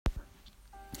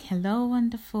Hello,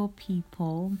 wonderful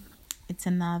people. It's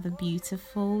another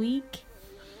beautiful week,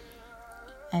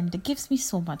 and it gives me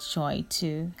so much joy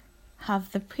to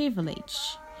have the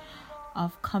privilege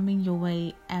of coming your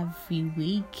way every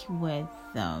week with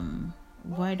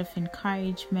word of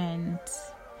encouragement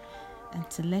and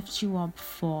to lift you up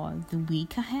for the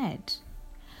week ahead.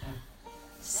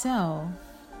 So,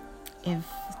 if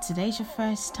today's your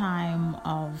first time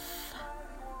of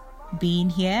being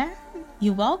here,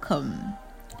 you're welcome.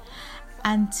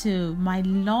 And to my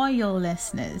loyal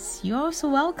listeners, you're also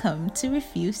welcome to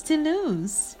Refuse to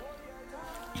Lose.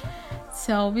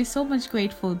 So we're so much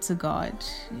grateful to God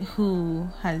who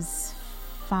has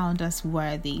found us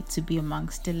worthy to be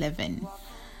amongst the living.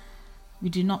 We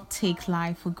do not take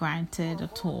life for granted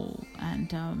at all.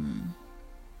 And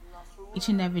each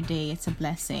and every day it's a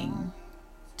blessing.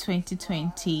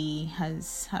 2020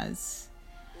 has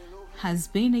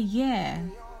been a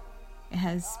year. It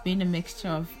has been a mixture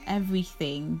of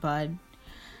everything, but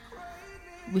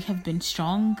we have been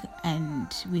strong and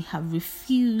we have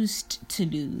refused to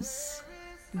lose.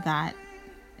 That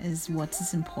is what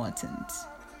is important.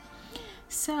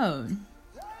 So,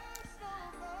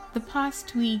 the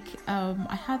past week,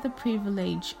 I had the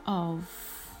privilege of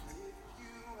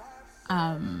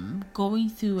going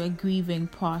through a grieving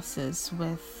process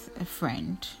with a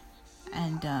friend,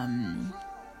 and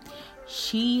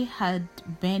she had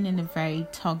been in a very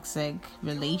toxic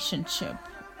relationship,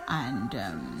 and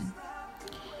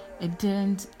it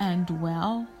didn't end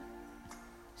well.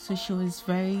 So she was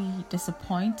very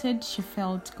disappointed. She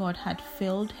felt God had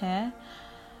failed her,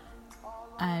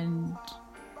 and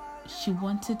she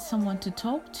wanted someone to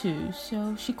talk to.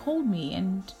 So she called me,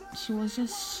 and she was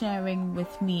just sharing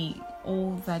with me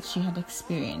all that she had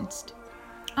experienced.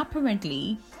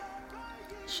 Apparently,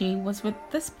 she was with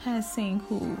this person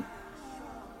who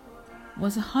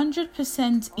was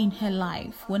 100% in her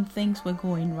life when things were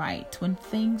going right, when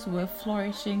things were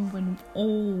flourishing, when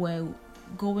all were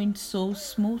going so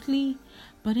smoothly.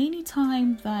 But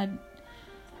anytime that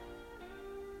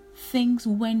things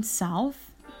went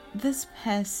south, this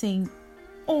person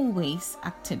always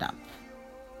acted up.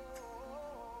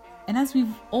 And as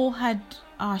we've all had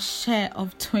our share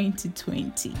of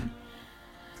 2020,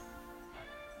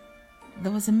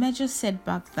 there was a major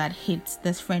setback that hit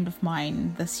this friend of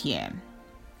mine this year.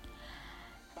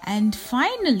 And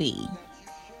finally,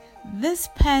 this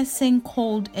person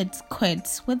called it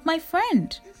quits with my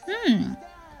friend.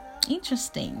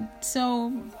 Interesting.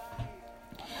 So,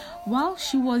 while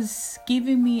she was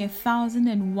giving me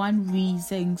 1,001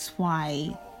 reasons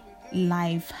why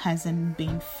life hasn't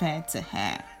been fair to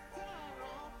her,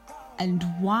 and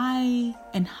why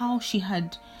and how she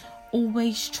had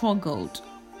always struggled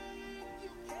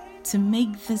to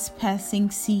make this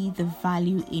person see the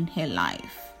value in her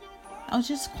life, I was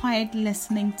just quiet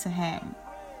listening to her.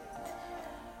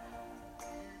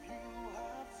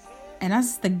 And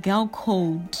as the girl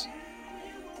code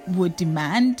would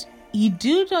demand, you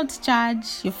do not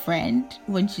judge your friend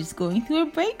when she's going through a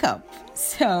breakup.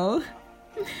 So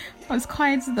I was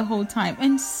quiet the whole time,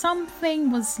 and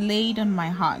something was laid on my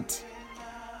heart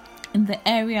in the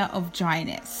area of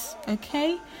dryness.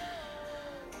 Okay?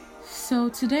 So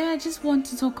today I just want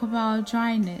to talk about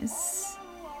dryness,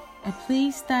 a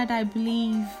place that I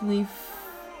believe we've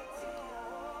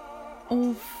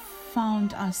all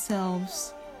found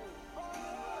ourselves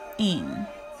in.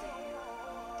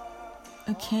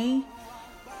 Okay?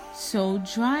 So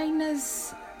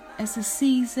dryness is a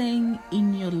season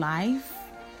in your life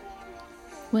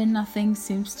when nothing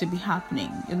seems to be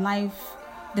happening. Your life,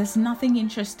 there's nothing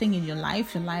interesting in your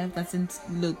life. Your life doesn't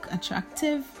look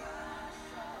attractive.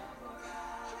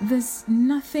 There's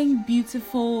nothing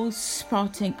beautiful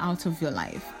sprouting out of your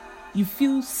life. You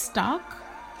feel stuck.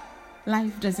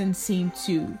 Life doesn't seem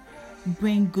to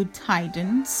bring good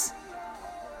tidings.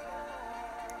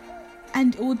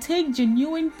 And it will take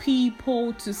genuine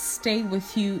people to stay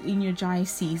with you in your dry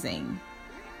season.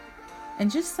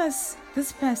 And just as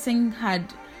this person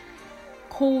had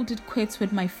called it quits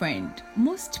with my friend,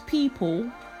 most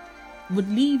people would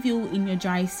leave you in your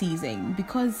dry season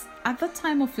because at that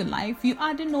time of your life you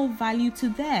added no value to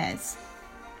theirs.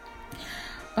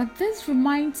 But this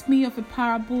reminds me of a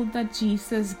parable that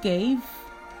Jesus gave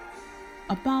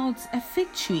about a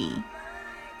fig tree.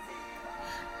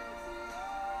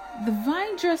 The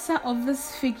vine dresser of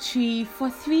this fig tree for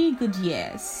 3 good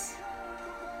years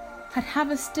had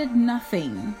harvested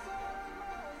nothing.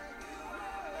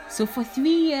 So for 3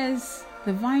 years,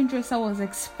 the vine dresser was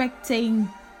expecting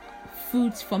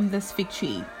fruits from this fig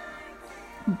tree,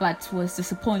 but was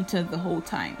disappointed the whole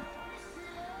time.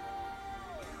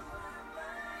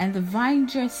 And the vine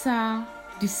dresser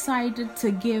decided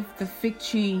to give the fig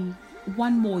tree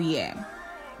one more year.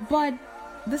 But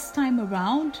this time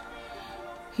around,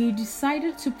 he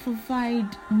decided to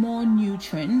provide more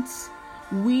nutrients,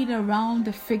 weed around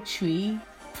the fig tree,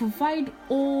 provide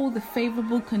all the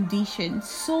favorable conditions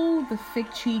so the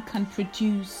fig tree can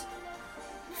produce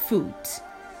fruit.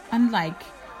 Unlike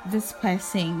this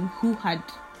person who had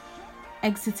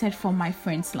exited from my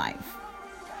friend's life.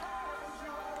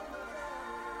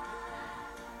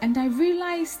 And I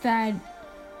realized that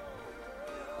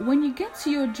when you get to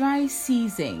your dry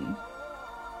season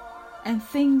and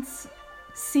things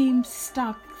seem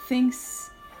stuck, things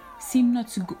seem not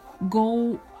to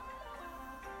go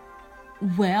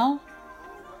well,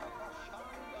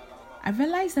 I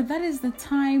realized that is the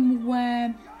time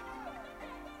where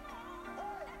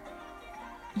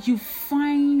you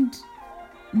find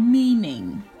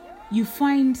meaning, you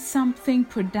find something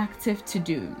productive to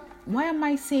do. Why am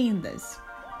I saying this?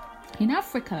 In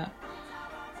Africa,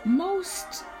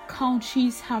 most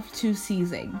countries have two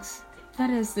seasons. That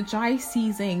is the dry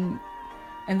season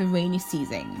and the rainy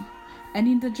season. And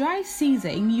in the dry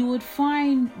season, you would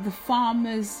find the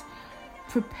farmers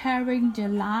preparing their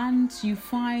lands. You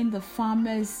find the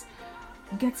farmers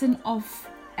getting off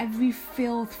every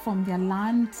filth from their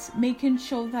lands, making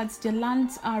sure that their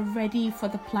lands are ready for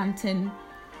the planting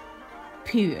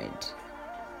period.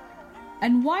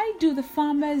 And why do the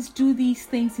farmers do these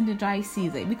things in the dry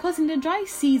season? Because in the dry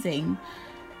season,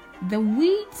 the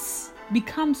weeds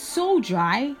become so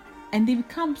dry and they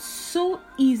become so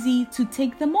easy to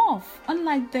take them off.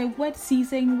 Unlike the wet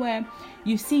season where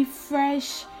you see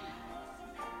fresh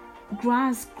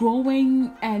grass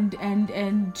growing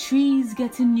and trees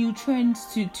getting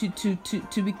nutrients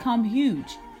to become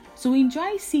huge. So in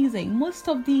dry season, most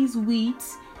of these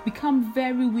weeds become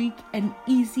very weak and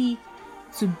easy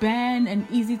to burn and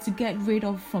easy to get rid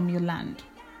of from your land.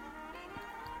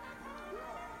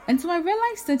 And so I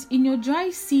realized that in your dry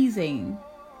season,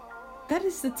 that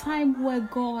is the time where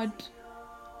God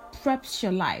preps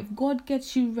your life. God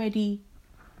gets you ready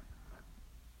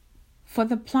for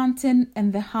the planting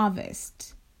and the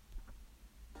harvest.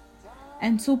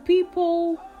 And so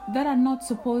people that are not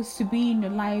supposed to be in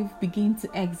your life begin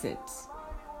to exit.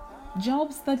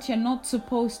 Jobs that you're not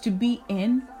supposed to be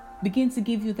in begin to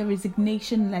give you the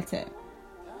resignation letter,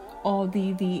 or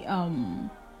you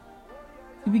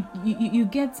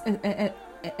get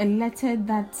a letter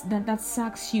that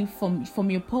sacks you from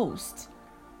your post,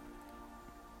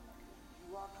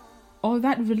 or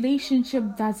that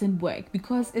relationship doesn't work,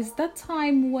 because it's that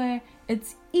time where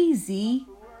it's easy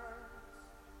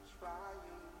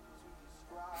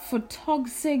for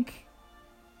toxic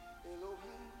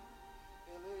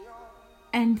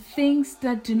and things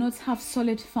that do not have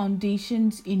solid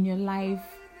foundations in your life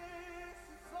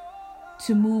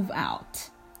to move out.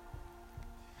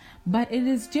 But it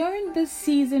is during this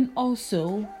season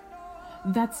also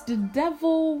that the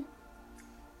devil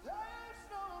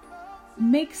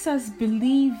makes us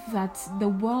believe that the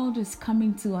world is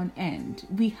coming to an end.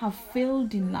 We have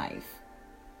failed in life.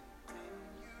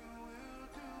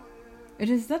 It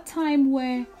is that time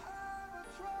where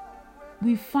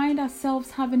we find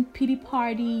ourselves having pity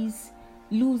parties,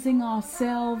 losing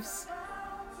ourselves,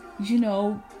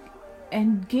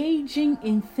 engaging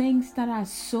in things that are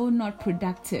so not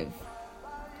productive.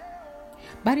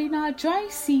 But in our dry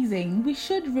season, we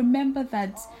should remember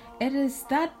that it is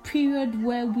that period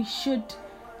where we should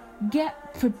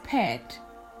get prepared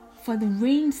for the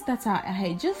rains that are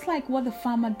ahead, just like what the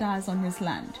farmer does on his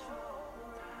land.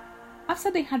 After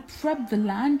they had prepped the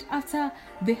land, after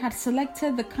they had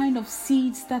selected the kind of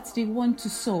seeds that they want to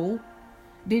sow,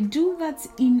 they do that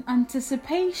in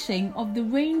anticipation of the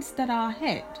rains that are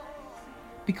ahead.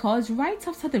 Because right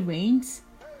after the rains,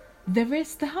 there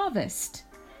is the harvest.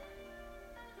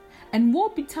 And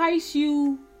what betides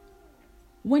you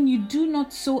when you do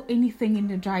not sow anything in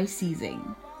the dry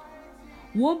season?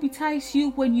 What betides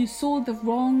you when you sow the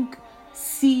wrong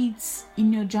seeds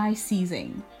in your dry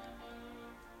season?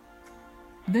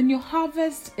 Then your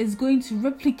harvest is going to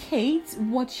replicate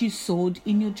what you sowed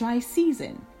in your dry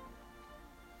season.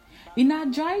 In our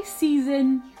dry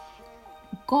season,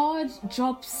 God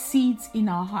drops seeds in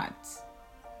our hearts.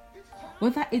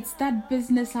 Whether it's that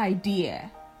business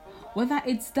idea, whether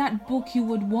it's that book you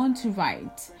would want to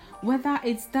write, whether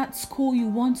it's that school you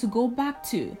want to go back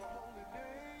to,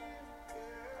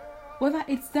 whether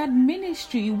it's that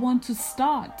ministry you want to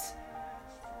start.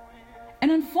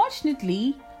 And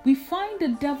unfortunately, we find the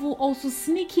devil also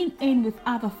sneaking in with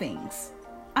other things,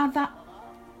 other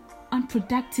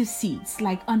unproductive seeds,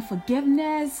 like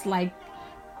unforgiveness, like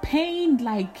pain,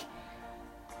 like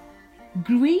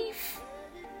grief,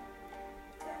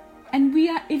 And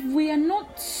if we are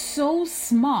not so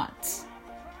smart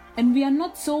and we are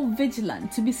not so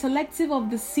vigilant to be selective of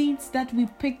the seeds that we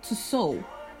pick to sow,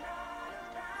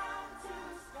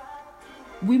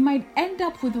 we might end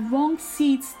up with the wrong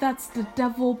seeds that the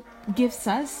devil gives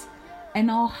us, and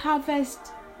our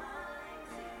harvest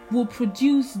will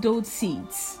produce those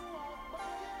seeds.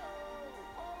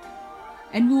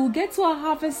 And we will get to our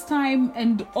harvest time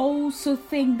and also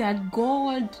think that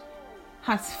God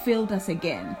has failed us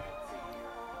again.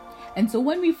 And so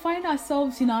when we find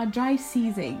ourselves in our dry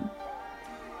season,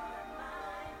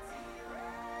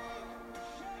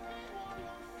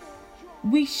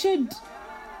 we should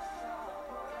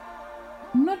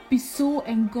not be so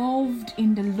engulfed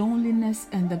in the loneliness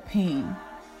and the pain.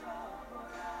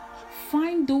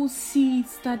 Find those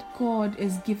seeds that God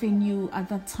is giving you at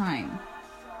that time.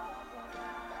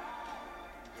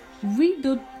 Read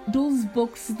those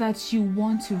books that you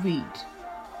want to read.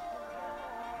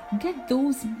 Get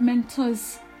those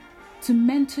mentors to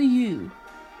mentor you,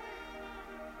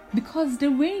 because the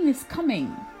rain is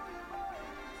coming.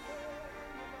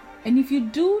 And if you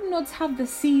do not have the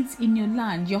seeds in your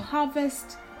land, your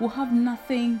harvest will have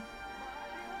nothing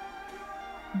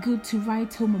good to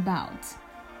write home about.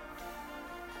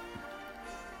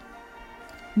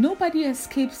 Nobody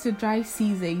escapes the dry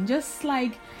season, just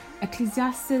like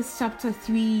Ecclesiastes chapter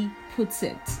 3 puts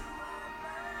it.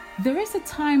 There is a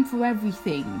time for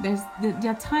everything.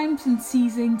 There are times and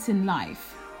seasons in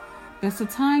life. There's a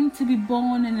time to be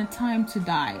born and a time to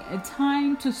die, a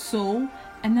time to sow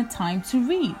and a time to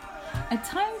reap, a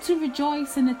time to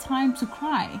rejoice and a time to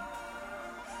cry.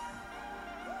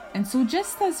 And so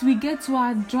just as we get to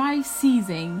our dry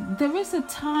season, there is a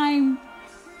time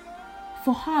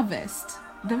for harvest.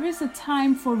 There is a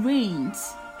time for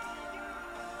rains.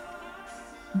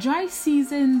 Dry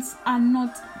seasons are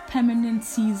not permanent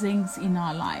seasons in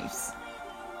our lives.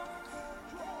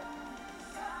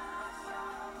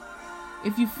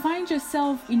 If you find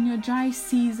yourself in your dry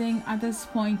season at this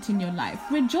point in your life,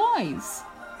 rejoice.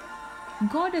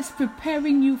 God is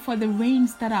preparing you for the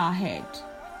rains that are ahead.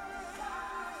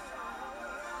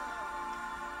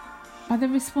 But the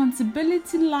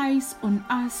responsibility lies on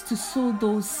us to sow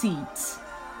those seeds,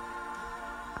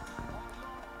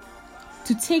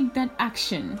 to take that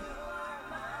action,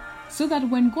 so that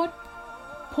when God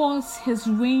pours his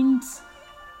rains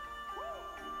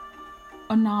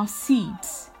on our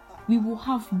seeds, we will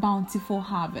have bountiful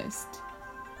harvest.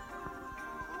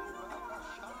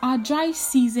 Our dry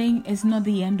season is not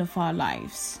the end of our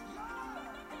lives.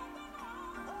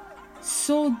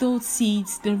 Sow those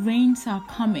seeds, the rains are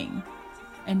coming,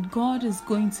 and God is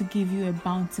going to give you a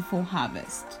bountiful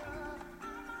harvest.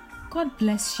 God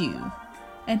bless you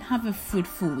and have a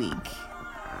fruitful week.